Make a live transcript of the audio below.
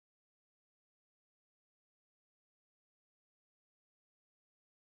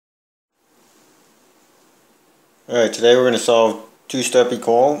Alright, today we're going to solve two-step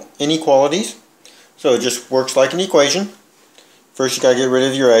inequalities. So it just works like an equation. First you got to get rid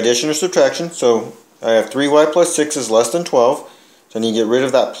of your addition or subtraction. So I have 3y plus 6 is less than 12. So I need to get rid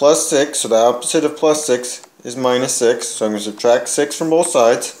of that plus 6. So the opposite of plus 6 is minus 6. So I'm going to subtract 6 from both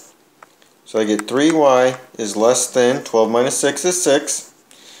sides. So I get 3y is less than 12 minus 6 is 6.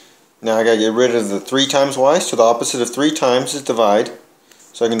 Now I got to get rid of the 3 times y. So the opposite of 3 times is divide.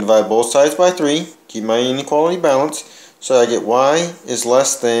 So I can divide both sides by 3, keep my inequality balanced, so I get y is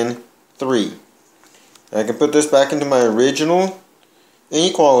less than 3. And I can put this back into my original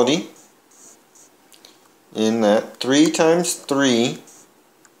inequality in that 3 times 3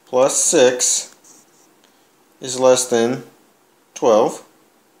 plus 6 is less than 12.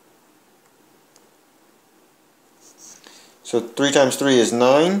 So 3 times 3 is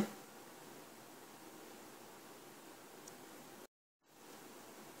 9.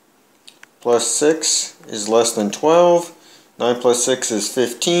 Plus 6 is less than 12. 9 plus 6 is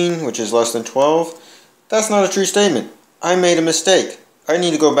 15, which is less than 12. That's not a true statement. I made a mistake. I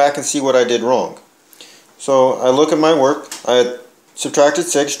need to go back and see what I did wrong. So I look at my work. I subtracted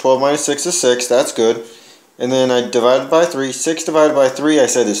 6. 12 minus 6 is 6. That's good. And then I divided by 3. 6 divided by 3 I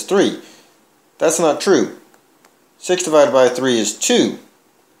said is 3. That's not true. 6 divided by 3 is 2.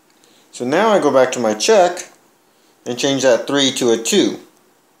 So now I go back to my check and change that 3 to a 2.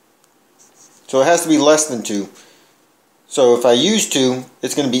 So it has to be less than 2. So if I use 2,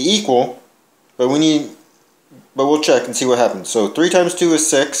 it's going to be equal, but we'll check and see what happens. So 3 times 2 is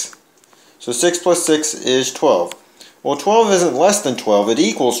 6. So 6 plus 6 is 12. Well, 12 isn't less than 12, it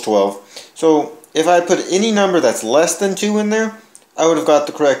equals 12. So if I put any number that's less than 2 in there, I would have got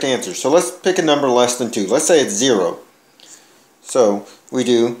the correct answer. So let's pick a number less than 2. Let's say it's 0. So we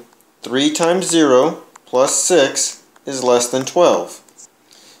do 3 times 0 plus 6 is less than 12.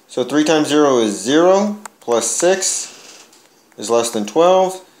 So 3 times 0 is 0, plus 6 is less than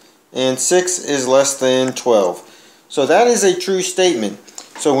 12, and 6 is less than 12. So that is a true statement.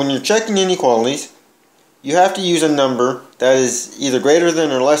 So when you're checking inequalities, you have to use a number that is either greater than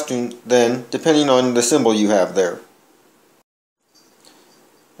or less than, depending on the symbol you have there.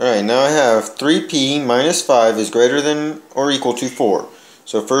 Alright, now I have 3p minus 5 is greater than or equal to 4.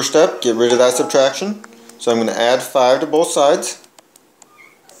 So first step, get rid of that subtraction. So I'm going to add 5 to both sides.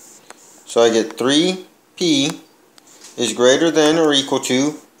 So I get 3p is greater than or equal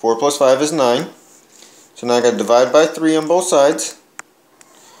to 4 plus 5 is 9. So now I got to divide by 3 on both sides.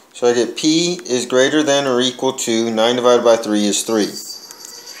 So I get p is greater than or equal to 9 divided by 3 is 3.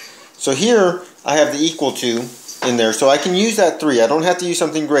 So here I have the equal to in there. So I can use that 3. I don't have to use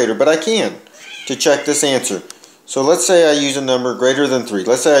something greater, but I can to check this answer. So let's say I use a number greater than 3.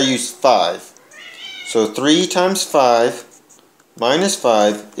 Let's say I use 5. So 3 times 5 minus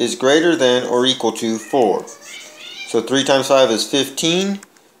 5 is greater than or equal to 4. So 3 times 5 is 15,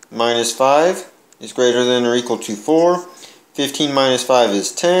 minus 5 is greater than or equal to 4. 15 minus 5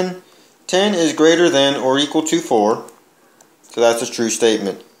 is 10. 10 is greater than or equal to 4. So that's a true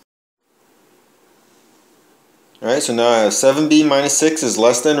statement. Alright, so now I have 7b minus 6 is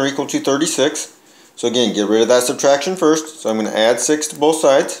less than or equal to 36. So again, get rid of that subtraction first. So I'm going to add 6 to both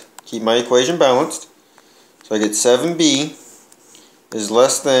sides, keep my equation balanced. So I get 7b is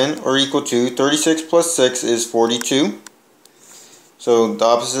less than or equal to 36 plus 6 is 42. So the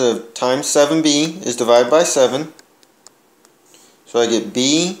opposite of times 7b is divide by 7. So I get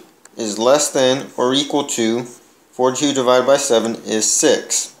b is less than or equal to 42 divided by 7 is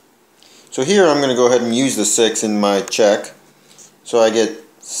 6. So here I'm going to go ahead and use the 6 in my check. So I get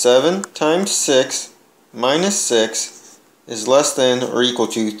 7 times 6 minus 6 is less than or equal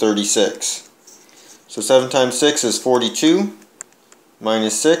to 36. So 7 times 6 is 42.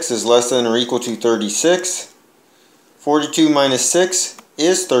 Minus 6 is less than or equal to 36. 42 minus 6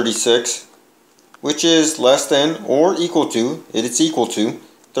 is 36, which is less than or equal to, it's equal to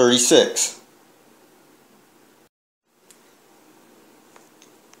 36.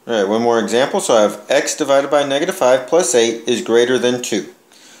 Alright, one more example. So I have x divided by negative 5 plus 8 is greater than 2.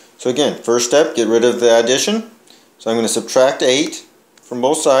 So again, first step, get rid of the addition. So I'm going to subtract 8 from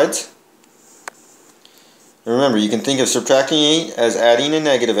both sides. And remember, you can think of subtracting 8 as adding a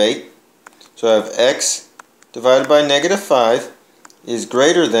negative 8. So I have x divided by negative 5 is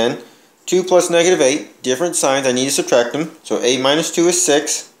greater than 2 plus negative 8. Different signs, I need to subtract them. So 8 minus 2 is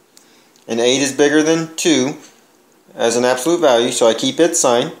 6. And 8 is bigger than 2 as an absolute value. So I keep its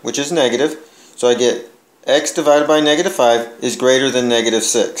sign, which is negative. So I get x divided by negative 5 is greater than negative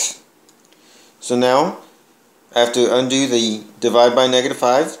 6. So now I have to undo the divide by negative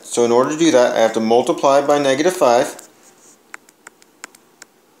 5. So in order to do that, I have to multiply by negative 5.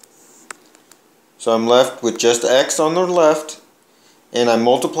 So I'm left with just x on the left, and I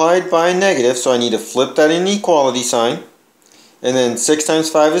multiplied by a negative, so I need to flip that inequality sign. And then 6 times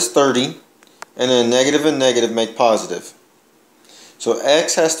 5 is 30, and then negative and negative make positive. So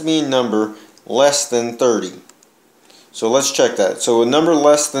x has to be a number less than 30. So let's check that. So a number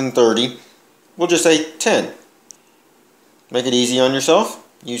less than 30, we'll just say 10. Make it easy on yourself.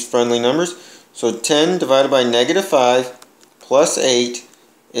 Use friendly numbers. So 10 divided by negative 5 plus 8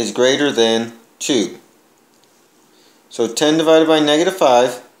 is greater than 2. So 10 divided by negative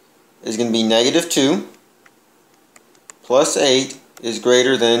 5 is going to be negative 2 plus 8 is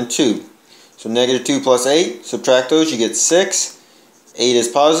greater than 2. So negative 2 plus 8, subtract those, you get 6. 8 is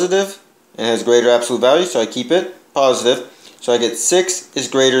positive and has greater absolute value, so I keep it positive. So I get 6 is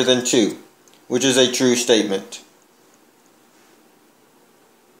greater than 2, which is a true statement.